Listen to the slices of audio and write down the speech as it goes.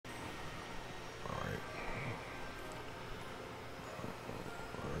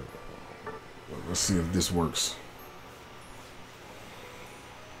Let's see if this works.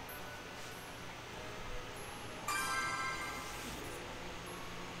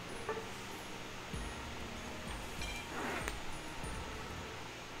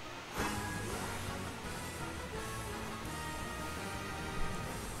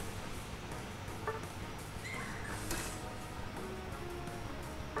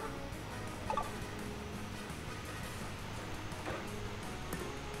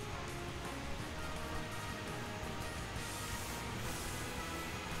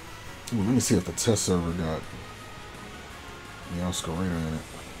 Ooh, let me see if the test server got the Oscarina in it.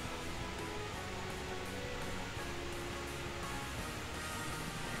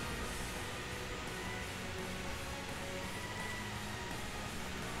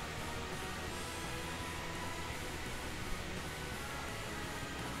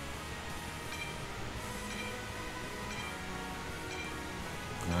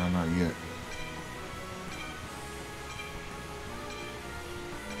 Nah, not yet.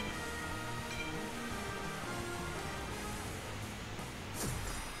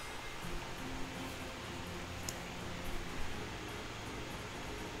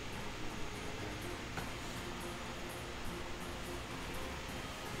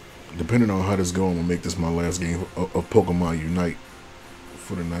 Depending on how this goes, I'm gonna make this my last game of Pokemon Unite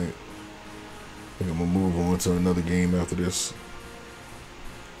for the night. I think I'm gonna move on to another game after this.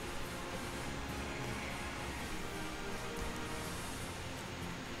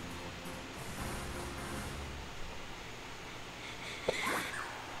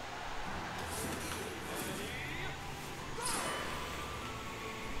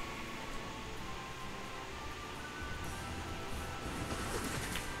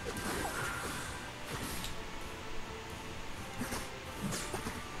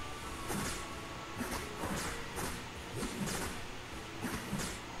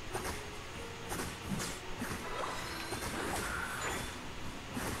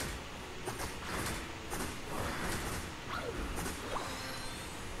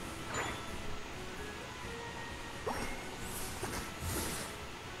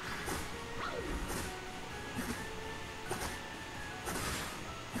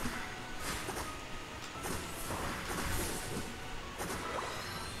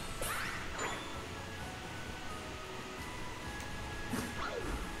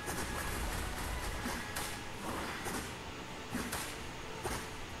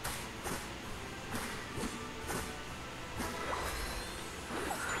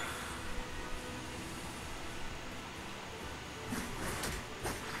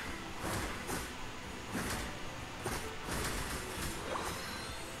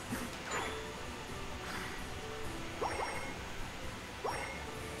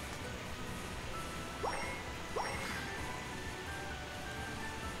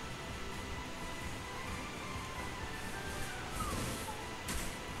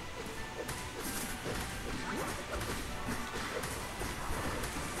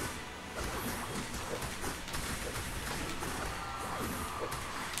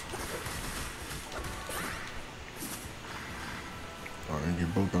 And you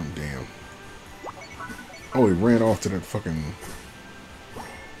both on damn. Oh, he ran off to that fucking.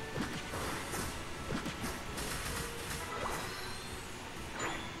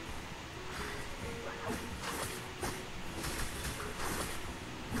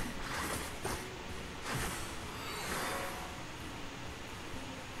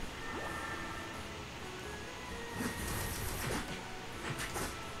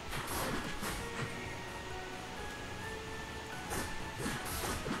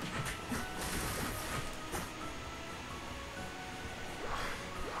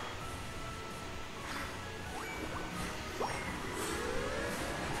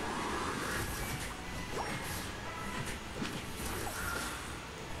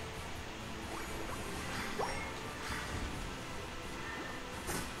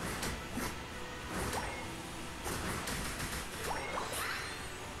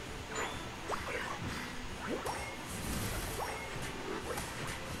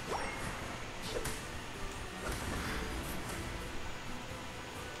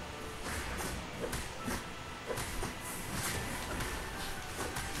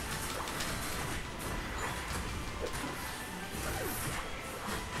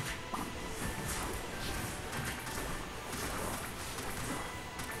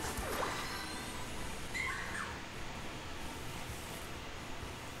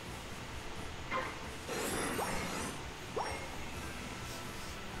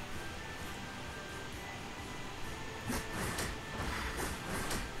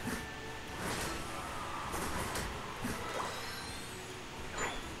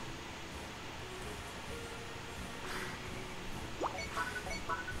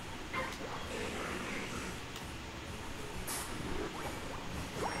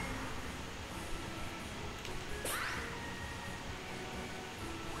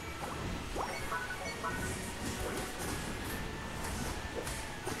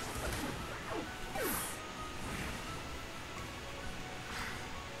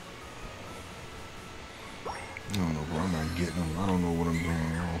 I don't know, bro. I'm not getting them. I don't know what I'm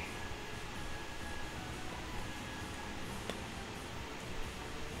doing wrong.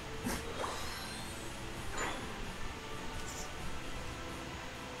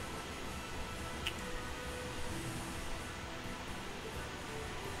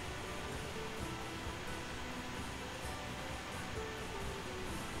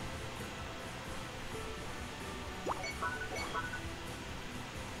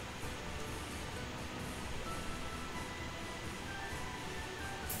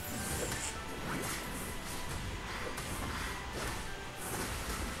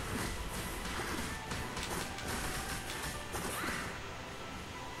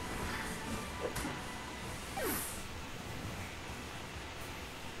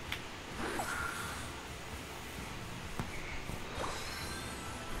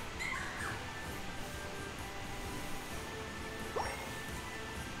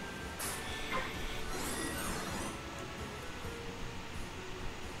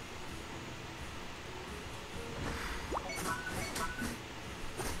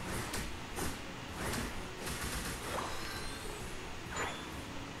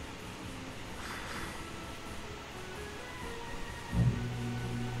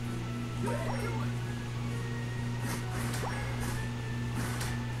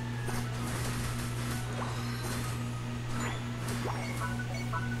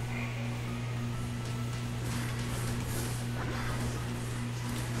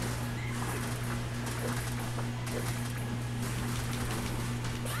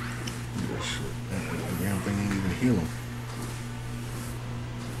 Damn thing ain't even heal him.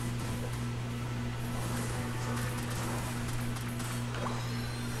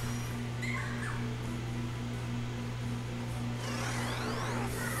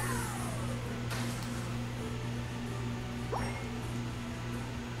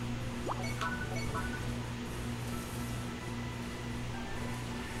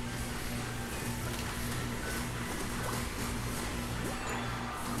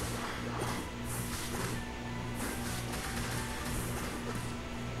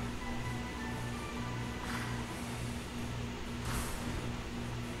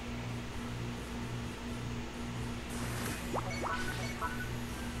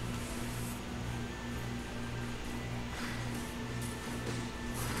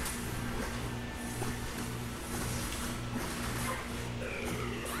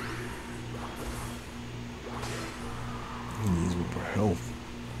 He needs me for health.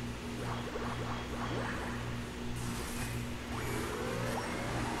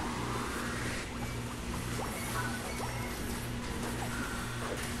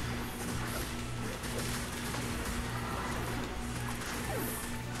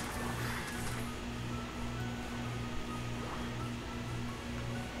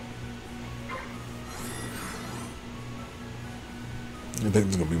 I think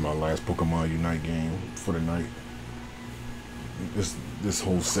this is gonna be my last Pokemon Unite game for the night. This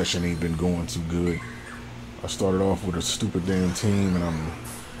whole session ain't been going too good. I started off with a stupid damn team, and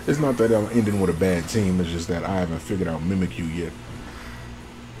it's not that I'm ending with a bad team, it's just that I haven't figured out Mimikyu yet.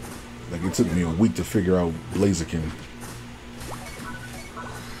 Like, it took me a week to figure out Blaziken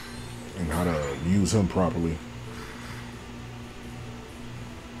and how to use him properly.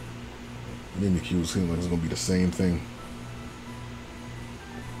 Mimikyu seems like it's gonna be the same thing.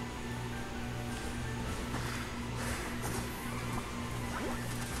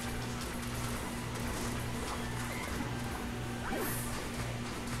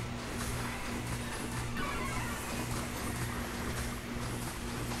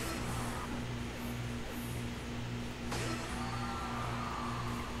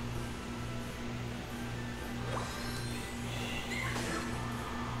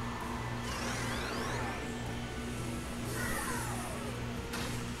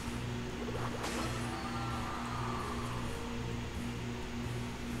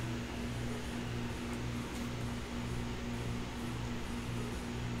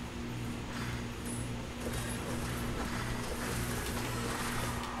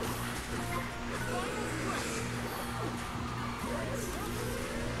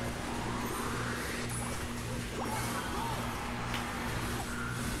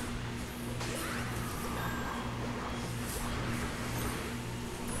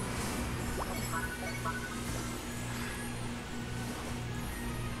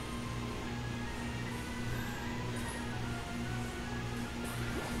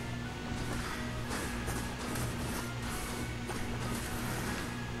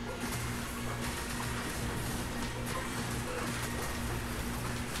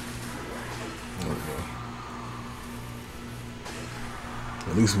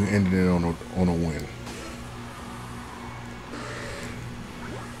 At least we ended it on a win.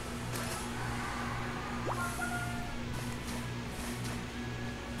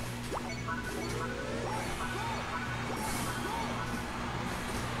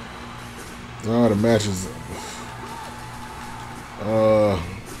 The matches. I'm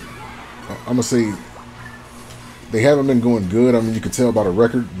gonna say they haven't been going good. I mean, you could tell by the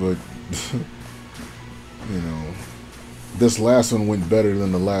record, but you know, this last one went better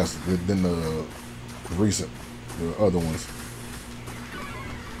than the recent, the other ones.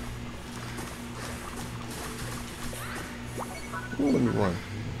 Ooh, let me run.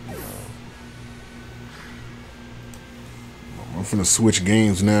 I'm finna switch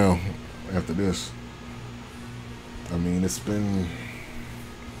games now after this. I mean, it's been.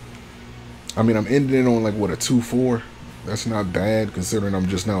 I mean, I'm ending it on like what, a 2-4. That's not bad considering I'm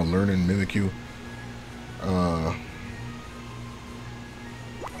just now learning Mimikyu.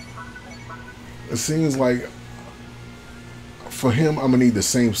 It seems like for him, I'm gonna need the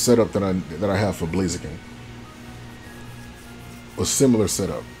same setup that I have for Blaziken. A similar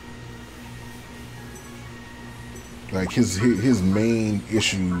setup. Like his main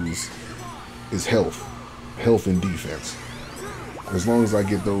issues is health and defense. As long as I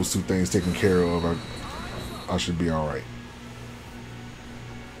get those two things taken care of, I should be all right.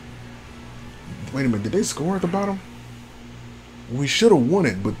 Wait a minute, did they score at the bottom? We should have won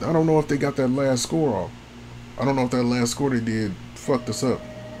it, but I don't know if they got that last score off. I don't know if that last score they did fucked us up.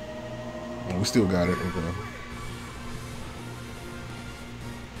 Oh, we still got it. Okay.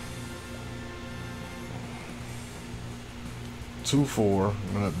 Two, 4,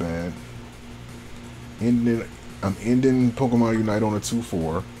 not bad. I'm ending Pokemon Unite on a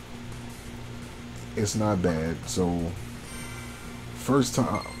 2-4. It's not bad. So, first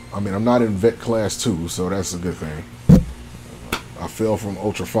time. I mean, I'm not in Vet Class 2, so that's a good thing. I fell from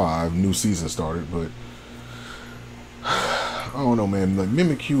Ultra 5. New season started, but I don't know, man. Like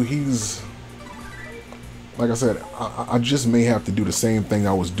Mimikyu, he's like I said. I just may have to do the same thing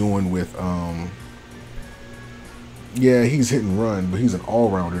I was doing with. Yeah, he's hit and run, but he's an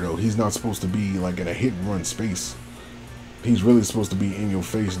all-rounder, though. He's not supposed to be, like, in a hit-and-run space. He's really supposed to be in your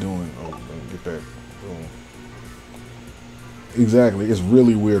face doing... Oh, let me get that. Oh. Exactly. It's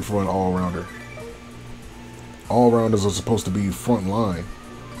really weird for an all-rounder. All-rounders are supposed to be front line.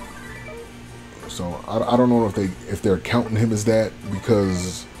 So, I don't know if they're counting him as that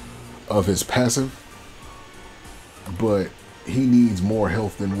because of his passive. But he needs more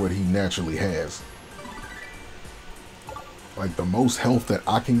health than what he naturally has. Like the most health that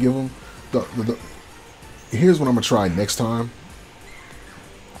I can give him. Here's what I'm gonna try next time.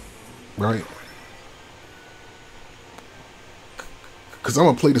 Right? Because I'm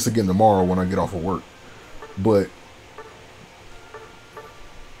gonna play this again tomorrow when I get off of work. But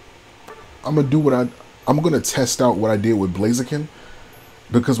I'm gonna do I'm gonna test out what I did with Blaziken.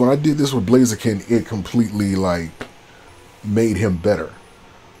 Because when I did this with Blaziken, it completely like made him better.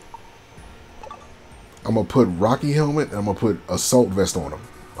 I'm going to put Rocky Helmet and I'm going to put Assault Vest on him.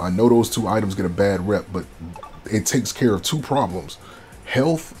 I know those two items get a bad rep, but it takes care of two problems.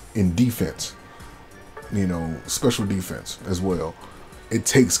 Health and defense. You know, special defense as well. It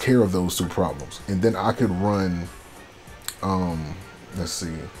takes care of those two problems. And then I could run, let's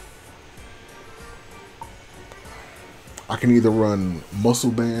see. I can either run Muscle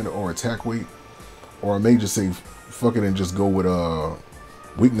Band or Attack Weight. Or I may just say, fuck it and just go with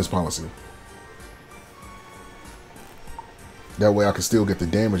Weakness Policy. That way I can still get the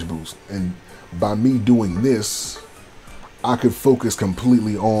damage boost. And by me doing this, I could focus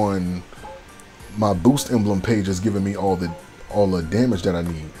completely on my boost emblem pages giving me all the damage that I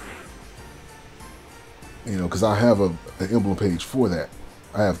need. You know, because I have an emblem page for that.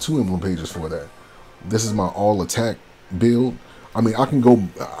 I have 2 emblem pages for that. This is my all attack build. I mean, I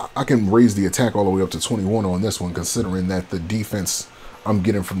can raise the attack all the way up to 21 on this one, considering that the defense I'm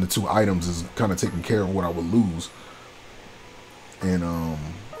getting from the 2 items is kind of taking care of what I would lose. And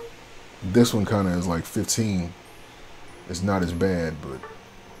this one kind of is like 15. It's not as bad, but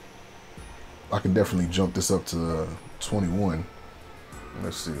I can definitely jump this up to 21.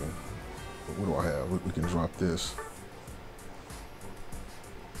 Let's see. What do I have? We can drop this.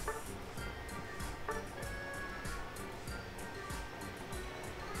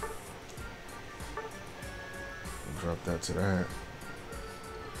 Drop that to that.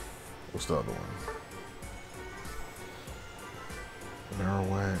 What's the other one?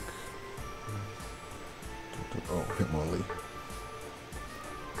 Marowak. Oh, Hitmonlee.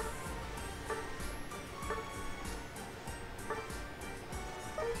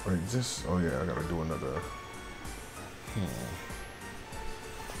 Wait, this? Oh yeah, I gotta do another.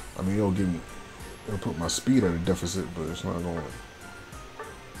 I mean, it'll put my speed at a deficit, but it's not going.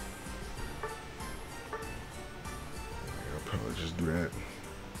 I'll probably just do that.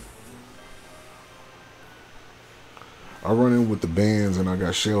 I run in with the bands and I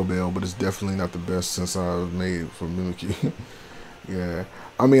got Shell Bell, but it's definitely not the best since I've made for Mimikyu. Yeah,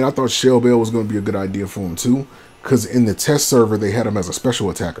 I mean, I thought Shell Bell was going to be a good idea for him too, because in the test server they had him as a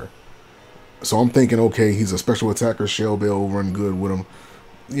special attacker. So I'm thinking, okay, he's a special attacker. Shell Bell will run good with him,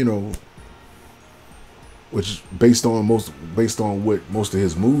 you know, which based on what most of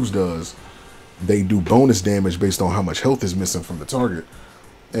his moves does, they do bonus damage based on how much health is missing from the target.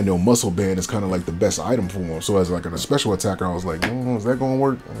 And their muscle band is kind of like the best item for him. So as like a special attacker, I was like, oh, is that going to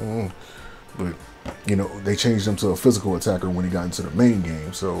work? Oh. But, you know, they changed him to a physical attacker when he got into the main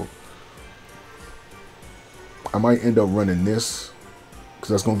game. So I might end up running this because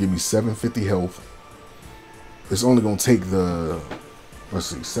that's going to give me 750 health. It's only going to take the, let's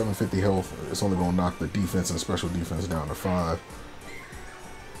see, 750 health. It's only going to knock the defense and special defense down to 5.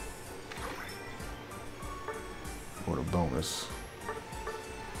 What a bonus.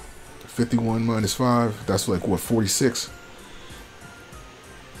 51 minus 5, that's like what, 46?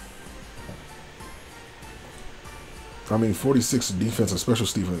 I mean, 46 defense and special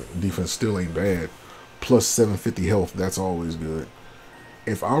defense still ain't bad. Plus 750 health, that's always good.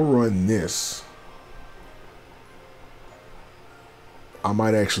 If I run this, I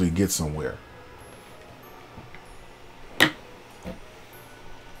might actually get somewhere. Because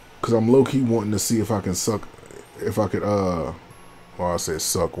I'm low-key wanting to see if I can suck, if I could, well, I said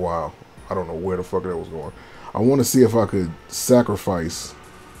suck, wow. I don't know where the fuck that was going. I want to see if I could sacrifice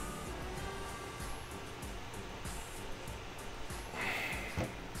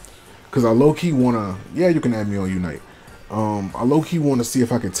because I low-key want to, yeah, you can add me on Unite. I low-key want to see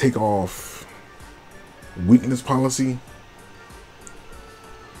if I could take off weakness policy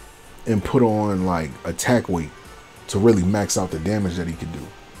and put on like attack weight to really max out the damage that he could do.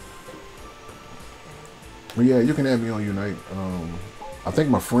 But yeah, you can add me on Unite. I think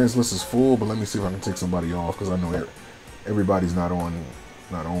my friends list is full, but let me see if I can take somebody off because I know everybody's not on.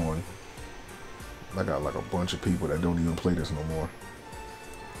 I got like a bunch of people that don't even play this no more.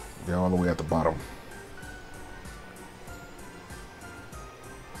 They're all the way at the bottom.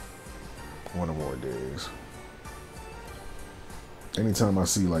 One or more days. Anytime I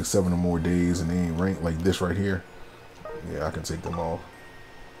see like 7 or more days and they ain't ranked like this right here, yeah, I can take them off.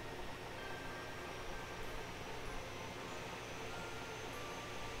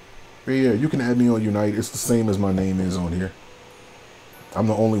 But yeah, you can add me on Unite. It's the same as my name is on here. I'm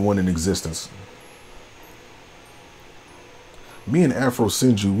the only one in existence. Me and Afro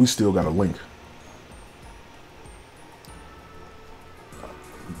Sinju, we still got a link.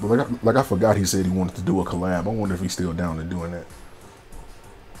 But like I forgot he said he wanted to do a collab. I wonder if he's still down to doing that.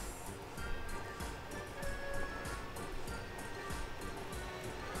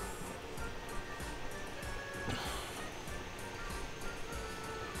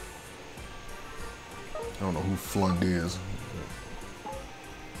 I don't know who Flund is.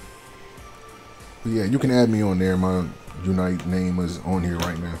 But yeah, you can add me on there. My Unite name is on here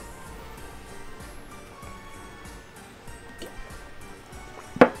right now.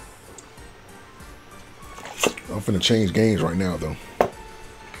 I'm finna change games right now though.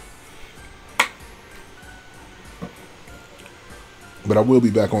 But I will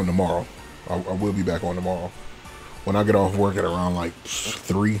be back on tomorrow. I will be back on tomorrow. When I get off work at around like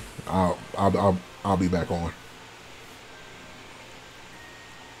 3, I'll be back on.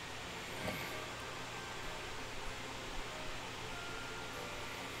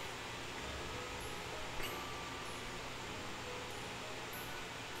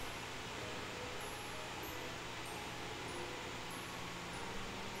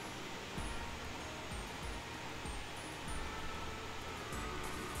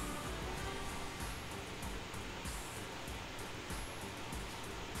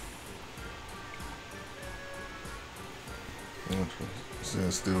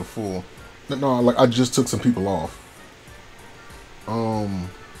 It's still full. No, like I just took some people off. I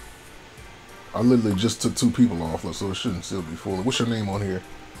literally just took 2 people off, so it shouldn't still be full. What's your name on here?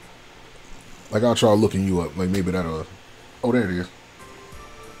 Like I'll try looking you up. Like maybe that'll. Oh, there it is.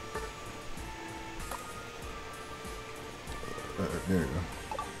 There you go.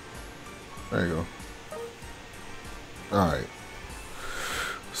 There you go. All right.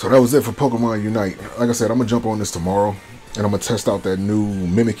 So that was it for Pokemon Unite. Like I said, I'm gonna jump on this tomorrow. And I'm going to test out that new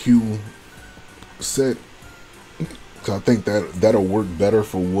Mimikyu set. Because I think that'll work better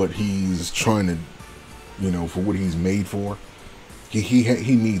for what he's trying to, you know, for what he's made for.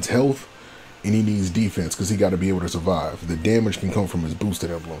 He needs health and he needs defense because he got to be able to survive. The damage can come from his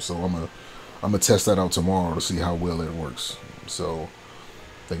boosted emblem. So I'm gonna test that out tomorrow to see how well it works. So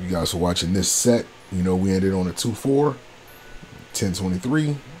thank you guys for watching this set. You know, we ended on a 2-4,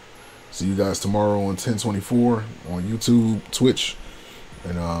 10-23. See you guys tomorrow on 1024 on YouTube, Twitch,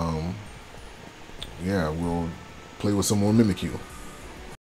 and yeah, we'll play with some more Mimikyu.